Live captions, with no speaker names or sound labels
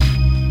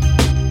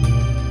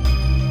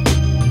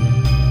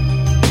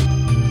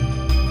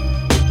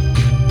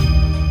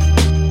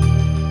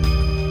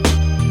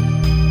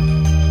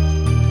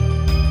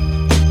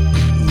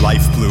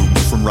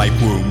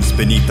lose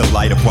beneath the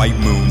light of white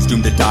moons,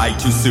 doomed to die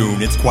too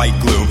soon. It's quite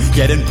gloom,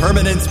 yet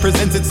impermanence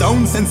presents its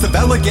own sense of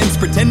elegance.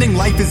 Pretending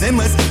life is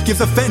endless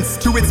gives offense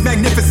to its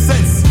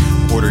magnificence.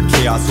 Ordered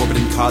chaos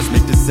orbiting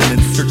cosmic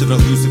descendants, search of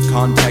elusive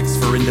context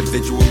for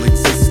individual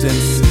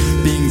existence.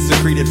 Beings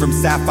secreted from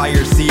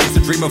sapphire seas, a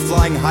dream of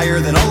flying higher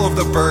than all of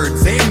the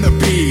birds and the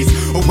bees.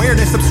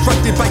 Awareness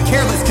obstructed by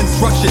careless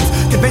constructions,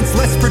 convinced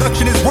less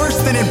production is worse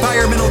than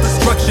environmental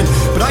destruction.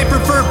 But I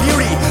prefer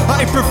beauty,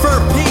 I prefer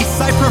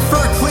peace, I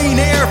prefer clean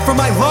air for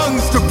my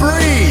lungs to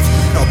breathe.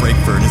 I'll break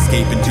for an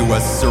escape into a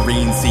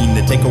serene scene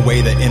to take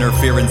away the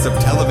interference of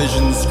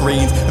television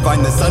screens. To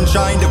find the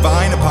sunshine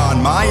divine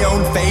upon my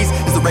own face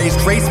as the rays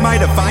trace my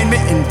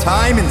definement in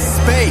time and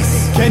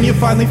space. Can you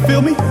finally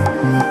feel me?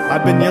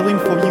 I've been yelling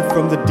for you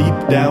from the deep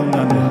down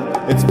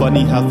under. It's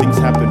funny how things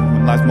happen.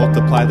 When lives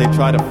multiply, they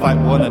try to fight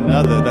one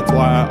another. That's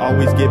why I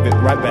always give it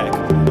right back.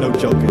 No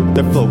joking,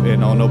 they're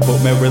floating on a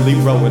boat, merrily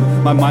rowing.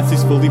 My mind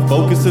stays fully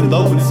focused and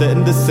low and set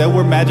in the cell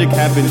where magic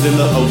happens in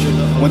the ocean.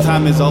 One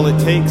time is all it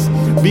takes.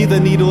 Be the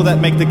needle that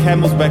make the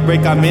camel's back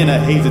break. I'm in a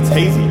haze, it's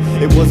hazy.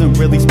 It wasn't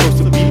really supposed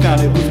to be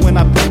found. It was when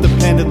I put the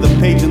pen to the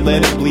page and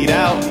let it bleed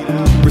out,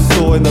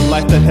 restoring the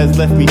life that has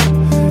left me.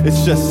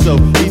 It's just so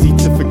easy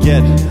to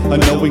forget,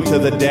 unknowing to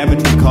the damage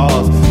we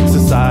cause.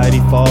 Society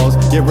falls,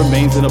 yet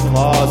remains in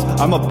applause.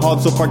 I'm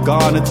appalled, so far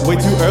gone, it's way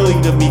too early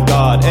to meet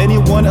God.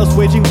 Anyone else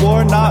waging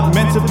war, not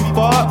meant to be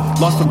fought?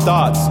 Lost from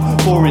thoughts,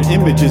 foreign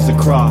images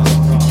across.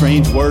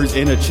 Strange words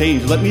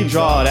interchange, let me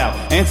draw it out.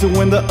 Answer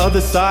when the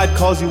other side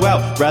calls you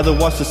out. Rather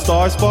watch the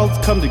stars fall,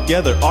 let's come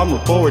together.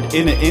 Onward forward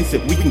in an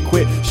instant, we can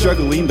quit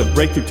struggling to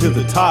break through to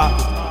the top.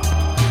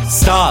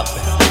 Stop.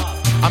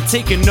 I'm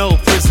taking no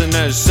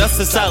prisoners, just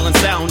the silent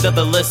sound of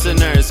the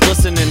listeners.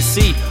 Listen and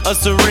see a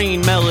serene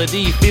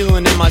melody,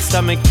 feeling in my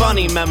stomach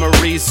funny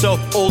memories. So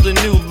old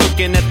and new,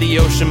 looking at the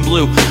ocean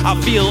blue. I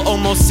feel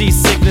almost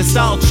seasick,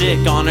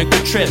 nostalgic on a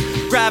good trip.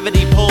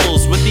 Gravity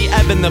pulls with the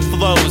ebb and the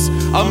flows.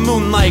 A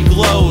moonlight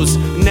glows,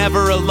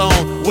 never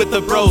alone with the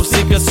bros.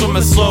 Sink or swim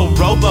a slow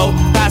rowboat,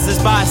 passes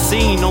by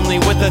scene only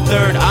with a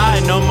third eye.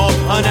 No more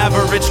an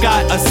average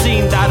guy, a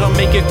scene that'll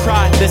make it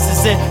cry. This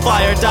is it,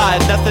 fly or die,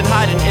 nothing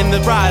hiding in the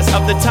rise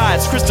of the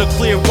tides. Crystal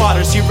clear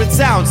waters, hearing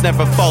sounds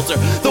never falter.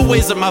 The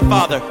ways of my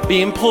father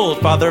being pulled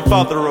farther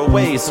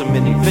away. So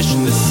many fish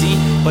in the sea,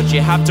 but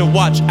you have to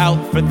watch out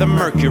for the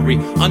mercury.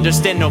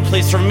 Understand no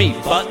place for me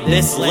but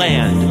this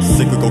land.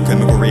 Cyclical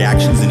chemical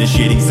reactions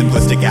initiating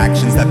simplistic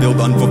actions that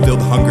build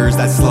unfulfilled hungers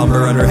that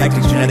slumber under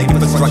hectic genetic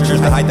infrastructures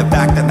that hide the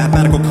fact that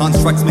mathematical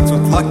constructs mixed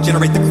with luck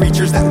generate the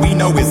creatures that we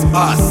know is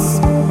us.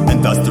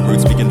 And thus the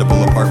roots begin to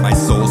pull apart my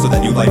soul so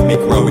that new life may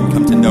grow and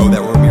come to know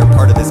that we're a mere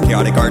part of this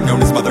chaotic art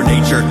known as Mother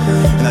Nature,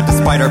 and that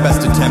despite our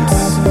best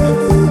attempts,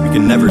 we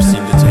can never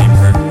seem to tame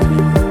her.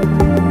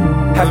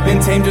 Have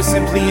been tamed or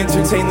simply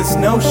entertain this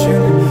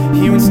notion.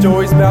 Hearing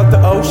stories about the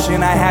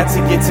ocean, I had to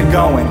get to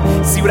going.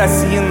 See what I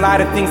see in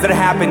light of things that are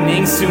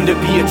happening. Soon to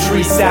be a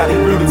tree, sadly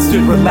rooted,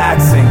 stood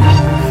relaxing.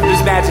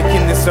 There's magic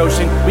in this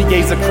ocean, we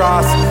gaze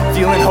across.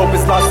 Feeling hope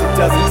is lost, it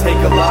doesn't take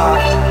a lot.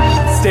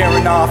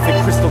 Staring off at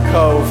Crystal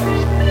Cove.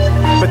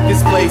 But this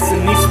place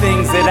and these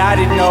things that I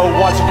didn't know.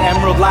 Watching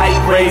emerald light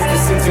rays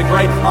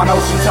disintegrate on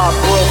ocean top,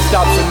 world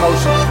stops in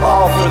motion.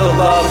 All for the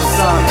love of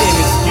some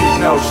inexcute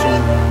notion.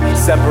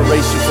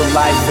 Separation from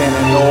life and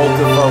an old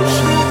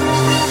devotion.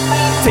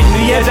 Take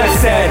me to the edge, I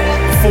said,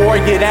 before I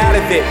get out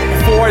of it.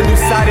 Before I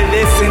lose sight of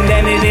this and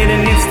then in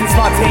an instant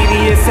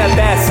spontaneous at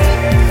best.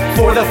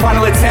 For the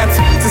final attempt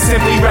to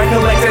simply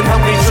recollect and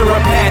help nature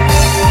repent.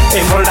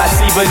 And what did I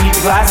see beneath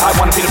the glass? I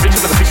wanna be the picture,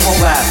 but the picture won't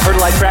last. Heard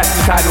a light crash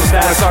and the tide was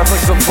fast. When I saw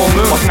reflections of the full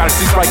moon, walking out of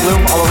sea bright gloom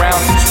all around.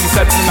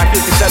 Deception,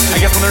 immaculate conception. I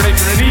guess when they're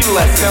nature and need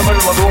less. Now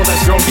learn to love the world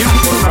that's your own view.